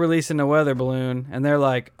 we're releasing a weather balloon, and they're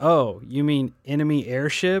like, oh, you mean enemy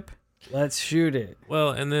airship? Let's shoot it.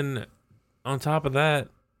 Well, and then on top of that,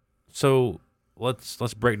 so let's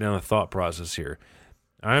break down the thought process here.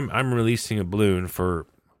 I'm releasing a balloon for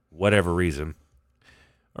whatever reason.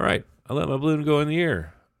 All right, I let my balloon go in the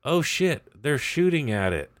air. Oh shit, they're shooting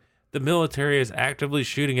at it. The military is actively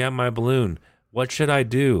shooting at my balloon. What should I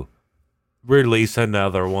do? Release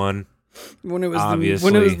another one. When it was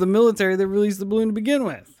the military that released the balloon to begin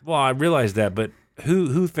with. Well, I realize that, but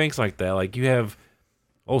who thinks like that? Like, you have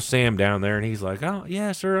old Sam down there, and he's like, oh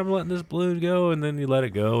yeah, sir, I'm letting this balloon go, and then you let it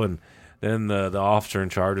go, and then the officer in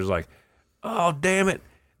charge is like, oh damn it,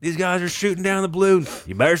 these guys are shooting down the balloon.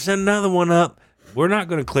 You better send another one up. We're not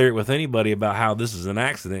going to clear it with anybody about how this is an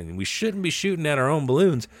accident, and we shouldn't be shooting at our own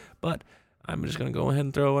balloons, but I'm just going to go ahead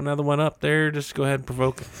and throw another one up there. Just go ahead and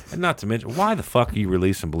provoke it. And not to mention, why the fuck are you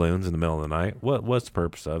releasing balloons in the middle of the night? What's the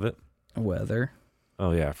purpose of it? Weather.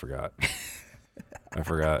 Oh, yeah, I forgot.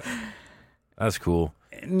 That's cool.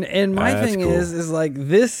 And my thing cool. is like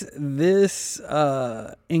this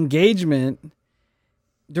engagement,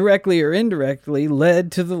 directly or indirectly,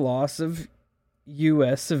 led to the loss of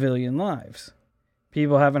U.S. civilian lives.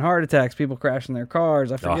 People having heart attacks, people crashing their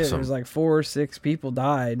cars. I forget, Awesome. There was like 4 or 6 people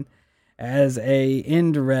died as a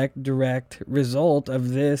direct result of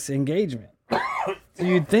this engagement. So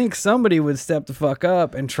you'd think somebody would step the fuck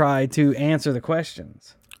up and try to answer the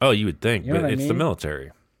questions. Oh, you would think, You know but what I it's the mean?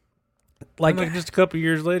 military. Like, And just a couple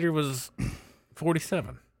years later was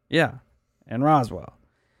 47. yeah, and Roswell,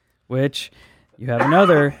 which you have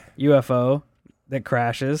another UFO that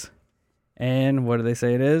crashes, and what do they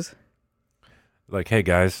say it is? Like, hey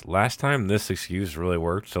guys, last time this excuse really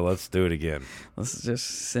worked, so let's do it again. Let's just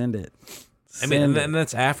send it. I mean, and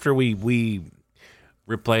that's after we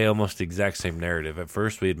replay almost the exact same narrative. At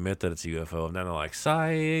first, we admit that it's a UFO, and then they're like,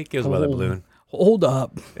 psych, it was a weather balloon. Hold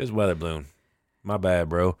up. It was a weather balloon. My bad,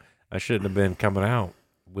 bro. I shouldn't have been coming out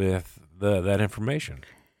with that information.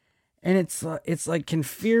 And it's like, can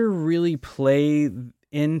fear really play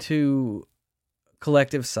into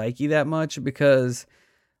collective psyche that much? Because,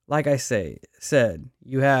 like I said,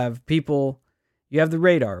 you have people, you have the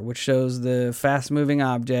radar, which shows the fast-moving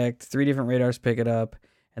object, 3 different radars pick it up,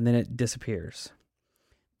 and then it disappears.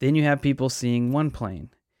 Then you have people seeing 1 plane.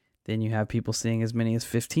 Then you have people seeing as many as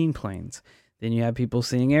 15 planes. Then you have people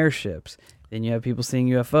seeing airships. Then you have people seeing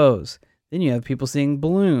UFOs. Then you have people seeing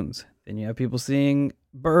balloons. Then you have people seeing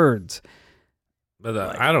birds. But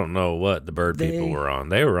I don't know what the bird people were on.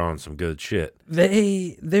 They were on some good shit.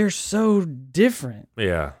 They're so different.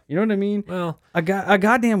 Yeah. You know what I mean? Well, A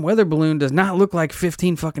goddamn weather balloon does not look like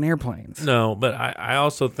 15 fucking airplanes. no, but I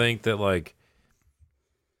also think that, like,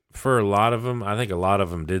 for a lot of them, I think a lot of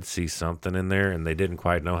them did see something in there, and they didn't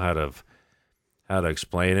quite know how to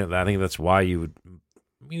explain it. I think that's why you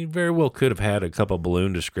very well could have had a couple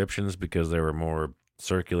balloon descriptions, because they were more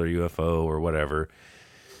circular UFO or whatever.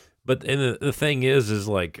 But and the thing is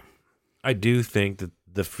like, I do think that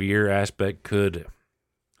the fear aspect could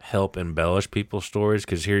help embellish people's stories,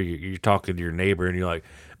 because here you're talking to your neighbor and you're like,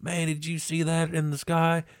 man, did you see that in the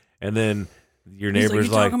sky? And then your He's neighbor's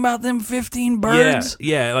like, you talking about them 15 birds?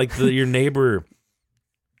 Yeah, like your neighbor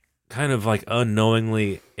kind of like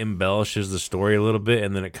unknowingly embellishes the story a little bit,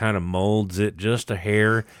 and then it kind of molds it just a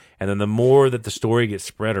hair. And then the more that the story gets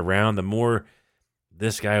spread around, the more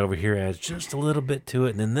this guy over here adds just a little bit to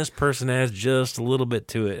it, and then this person adds just a little bit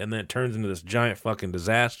to it, and then it turns into this giant fucking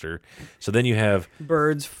disaster. So then you have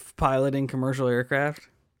Birds piloting commercial aircraft.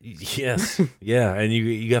 yes, yeah, and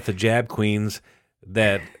you got the jab queens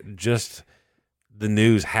that just the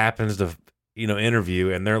news happens to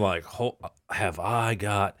interview, and they're like, have I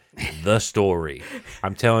got the story?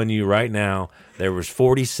 I'm telling you right now, there was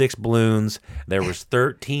 46 balloons, there was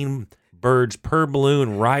 13 birds per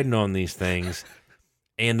balloon riding on these things.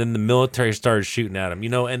 And then the military started shooting at them,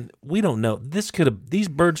 and we don't know. These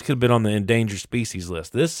birds could have been on the endangered species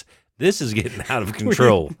list. This is getting out of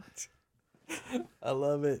control. I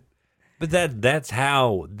love it. But that's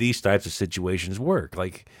how these types of situations work.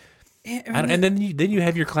 Like, and then you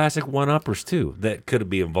have your classic one-uppers too that could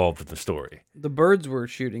be involved with the story. The birds were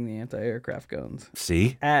shooting the anti-aircraft guns.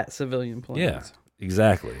 See? At civilian planes. Yeah,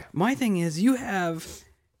 exactly. My thing is, you have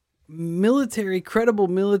credible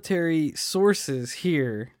military sources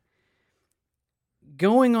here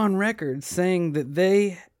going on record saying that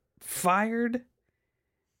they fired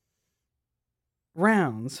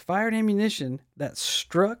ammunition that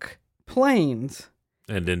struck planes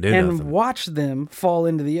and didn't do nothing. Watched them fall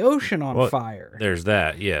into the ocean on fire. There's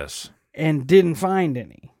that, yes. And didn't find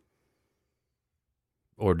any.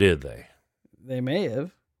 Or did they? They may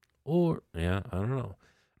have. Or I don't know.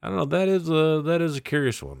 That is a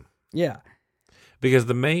curious one. Yeah. Because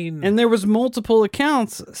and there was multiple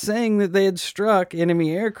accounts saying that they had struck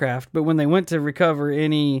enemy aircraft, but when they went to recover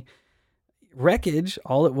any wreckage,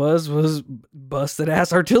 all it was busted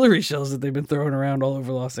ass artillery shells that they've been throwing around all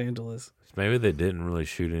over Los Angeles. Maybe they didn't really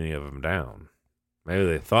shoot any of them down. Maybe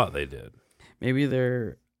they thought they did. Maybe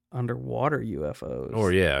they're underwater UFOs.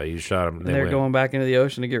 Or you shot them. And they're going back into the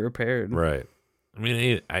ocean to get repaired. Right. I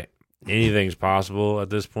mean, anything's possible at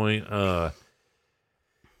this point.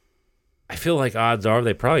 I feel like odds are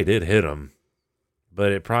they probably did hit them,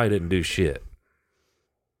 but it probably didn't do shit.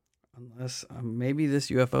 Unless maybe this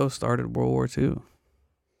UFO started World War II,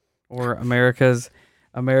 or America's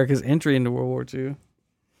entry into World War II.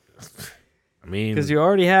 I mean, because you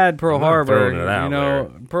already had Pearl Harbor. There.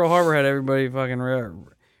 Pearl Harbor had everybody fucking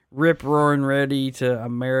rip roaring ready to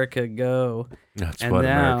America go. That's what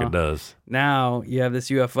America does. Now you have this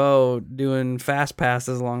UFO doing fast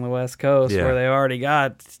passes along the West Coast where they already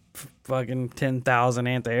got fucking 10,000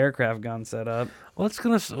 anti-aircraft guns set up.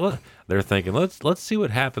 They're thinking, let's see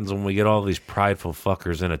what happens when we get all these prideful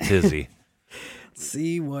fuckers in a tizzy.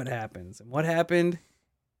 See what happens. And what happened?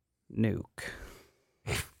 Nuke.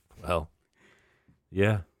 Well,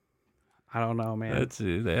 yeah. I don't know, man. That's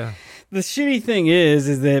it, yeah. The shitty thing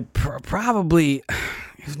is that probably it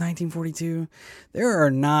was 1942. There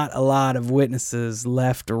are not a lot of witnesses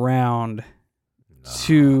left around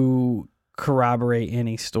to corroborate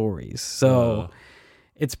any stories. So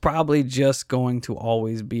it's probably just going to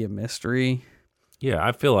always be a mystery. Yeah,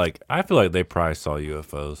 I feel like they probably saw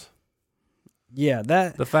UFOs. Yeah,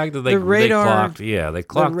 the fact that they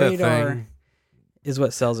clocked that thing is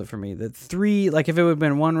what sells it for me. The 3, like if it would have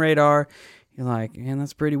been 1 radar, you're like, man,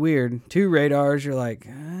 that's pretty weird. 2 radars, you're like,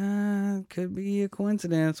 could be a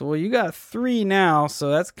coincidence. Well, you got 3 now,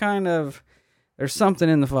 so that's kind of, there's something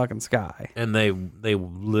in the fucking sky. And they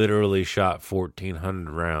literally shot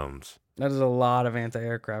 1,400 rounds. That is a lot of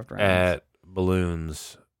anti-aircraft rounds. At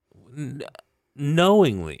balloons,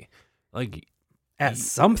 knowingly. Like, at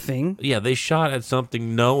something. Yeah, they shot at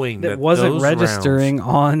something knowing that wasn't those registering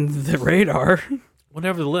rounds, on the radar. Well,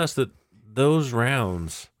 nevertheless, that those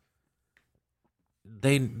rounds,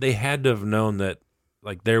 they had to have known that,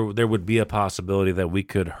 like, there would be a possibility that we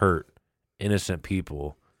could hurt innocent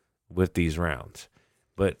people with these rounds,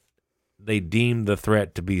 but they deemed the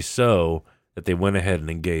threat to be so that they went ahead and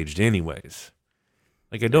engaged anyways.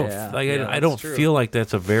 Like, I don't feel like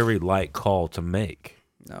that's a very light call to make.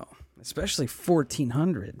 No. Especially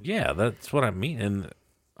 1,400. Yeah, that's what I mean. And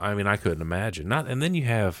I mean, I couldn't imagine. And then you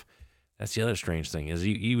have, that's the other strange thing is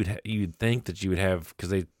you'd think that you would have, because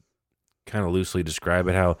they kind of loosely describe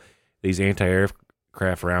it, how these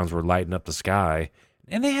anti-aircraft rounds were lighting up the sky,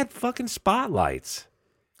 and they had fucking spotlights.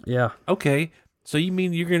 Yeah. Okay, so you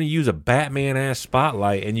mean you're going to use a Batman-ass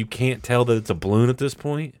spotlight and you can't tell that it's a balloon at this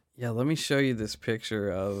point? Yeah, let me show you this picture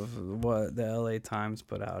of what the LA Times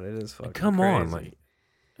put out. It is fucking Come crazy. on, like,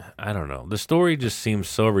 I don't know. The story just seems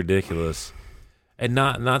so ridiculous, and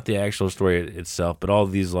not the actual story itself, but all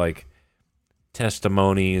these like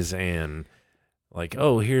testimonies and like,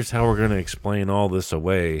 oh, here's how we're going to explain all this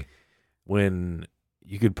away. when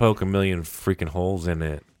you could poke a million freaking holes in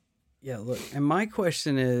it. Yeah, look, and my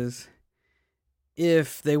question is,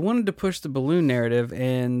 if they wanted to push the balloon narrative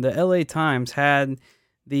and the LA Times had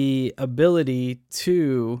the ability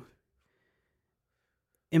to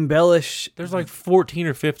embellish, There's like 14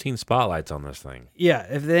 or 15 spotlights on this thing. yeah,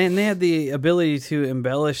 if they had the ability to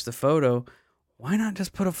embellish the photo, why not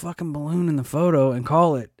just put a fucking balloon in the photo and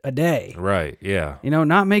call it a day? Right, yeah. You know,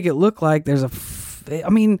 not make it look like there's I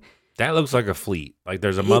mean, That looks like a fleet. Like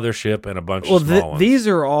there's a mothership and a bunch of small ones. These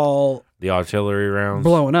are all The artillery rounds.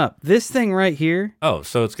 blowing up. This thing right here, Oh,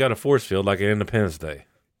 so it's got a force field like an Independence Day.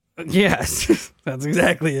 yes, that's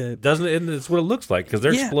exactly it. Doesn't it? It's what it looks like because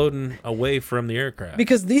they're Yeah. exploding away from the aircraft.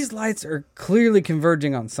 Because these lights are clearly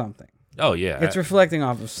converging on something. Oh, yeah. It's reflecting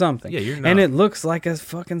off of something. Yeah, you're not. And it looks like a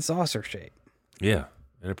fucking saucer shape. Yeah,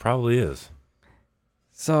 and it probably is.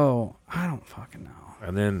 So, I don't fucking know.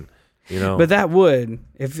 And then, you know. But that would,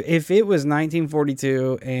 if it was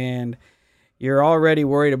 1942 and you're already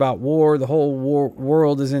worried about war, the whole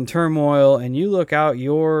world is in turmoil, and you look out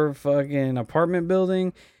your fucking apartment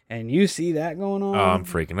building and you see that going on. Oh, I'm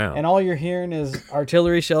freaking out. And all you're hearing is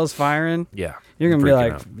artillery shells firing. Yeah. You're going to be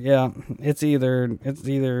freaking like, out. yeah, it's either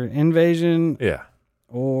invasion Yeah.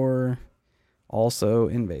 or also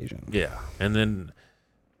invasion. Yeah. And then,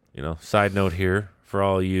 you know, side note here for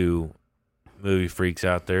all you movie freaks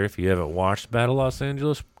out there, if you haven't watched Battle Los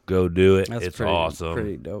Angeles, go do it. That's it's pretty, awesome.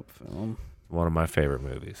 Pretty dope film. One of my favorite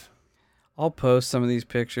movies. I'll post some of these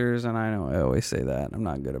pictures, and I know I always say that. I'm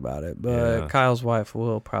not good about it, but Yeah. Kyle's wife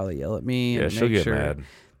will probably yell at me Yeah, and she'll make get sure mad.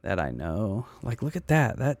 that I know. Like, look at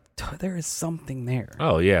that. There is something there.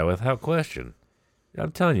 Oh, yeah, without question.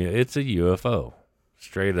 I'm telling you, it's a UFO.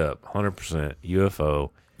 Straight up, 100% UFO.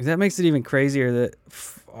 That makes it even crazier that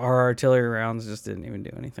our artillery rounds just didn't even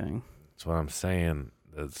do anything. That's what I'm saying.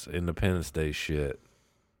 That's Independence Day shit.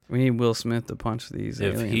 We need Will Smith to punch these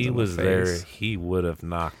If aliens he in was the there, face. he would have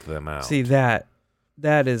knocked them out. See, that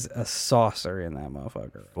is a saucer in that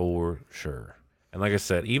motherfucker. For sure. And like I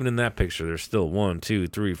said, even in that picture, there's still 1, 2,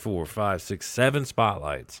 3, 4, 5, 6, 7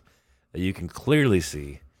 spotlights that you can clearly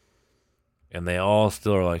see. And they all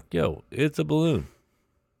still are like, yo, it's a balloon.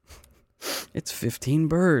 It's 15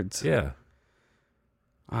 birds. Yeah.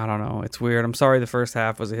 I don't know. It's weird. I'm sorry the first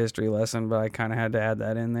half was a history lesson, but I kind of had to add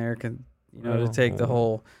that in there, to take the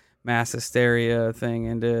whole mass hysteria thing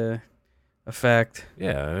into effect.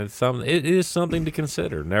 Yeah, and it is something to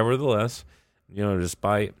consider. Nevertheless,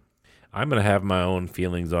 despite I'm going to have my own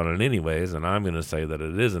feelings on it anyways, and I'm going to say that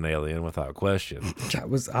it is an alien without question.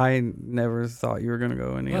 I never thought you were going to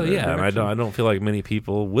go any Well, other yeah, and direction. I don't feel like many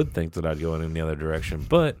people would think that I'd go in any other direction,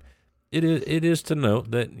 but it is to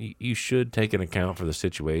note that you should take an account for the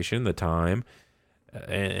situation, the time,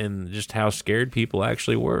 and just how scared people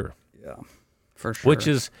actually were. Yeah, for sure. Which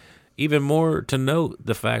is even more to note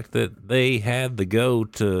the fact that they had the go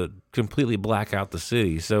to completely black out the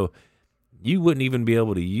city. So you wouldn't even be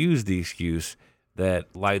able to use the excuse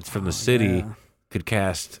that lights from the city could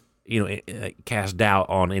cast doubt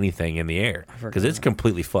on anything in the air because it's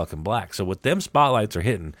completely fucking black. So with them spotlights are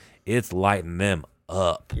hitting, it's lighting them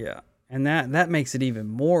up. Yeah, and that makes it even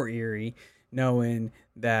more eerie, knowing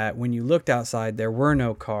that when you looked outside, there were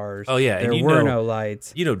no cars. Oh, yeah, and there were no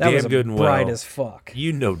lights. You know that damn was good and bright well. as fuck.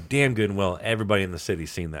 You know damn good and well everybody in the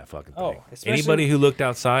city's seen that fucking thing. Oh, especially- Anybody who looked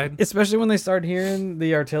outside, Especially when they start hearing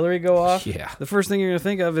the artillery go off. Yeah. The first thing you're gonna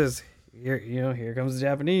think of is here comes the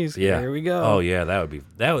Japanese. yeah, Here we go. Oh yeah,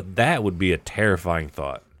 that would be a terrifying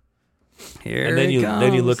thought. Here And then it you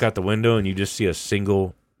comes. look out the window and you just see a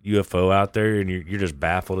single UFO out there, and you're just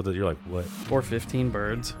baffled at it. You're like, what? Or 15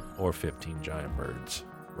 birds. Or 15 giant birds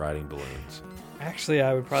riding balloons. Actually,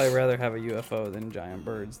 I would probably rather have a UFO than giant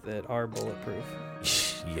birds that are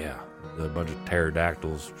bulletproof. Yeah, a bunch of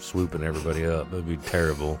pterodactyls swooping everybody up. That'd be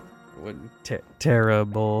terrible.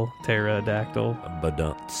 Terrible pterodactyl.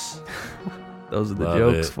 Badunts. Those are the Love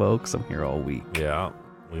jokes, it. folks. I'm here all week. Yeah,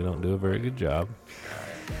 we don't do a very good job.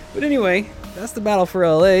 But anyway, that's the Battle for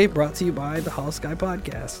LA, brought to you by the Hollow Sky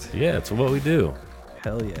Podcast. Yeah, it's what we do.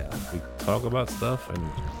 Hell yeah. We talk about stuff, and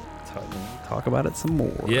Talk about it some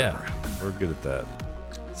more. yeah, we're good at that.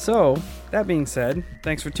 So, that being said,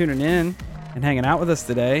 thanks for tuning in and hanging out with us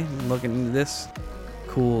today and looking into this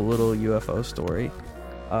cool little UFO story.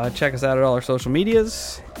 Check us out at all our social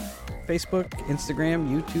medias: Facebook, Instagram,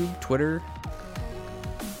 YouTube, Twitter,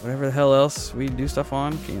 whatever the hell else we do stuff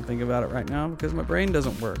on. Can't think about it right now because my brain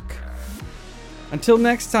doesn't work. Until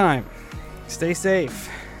next time, stay safe,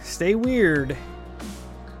 stay weird,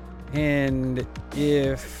 and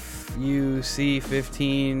if you see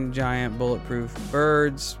 15 giant bulletproof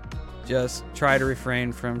birds, just try to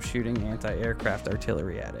refrain from shooting anti-aircraft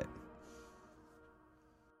artillery at it.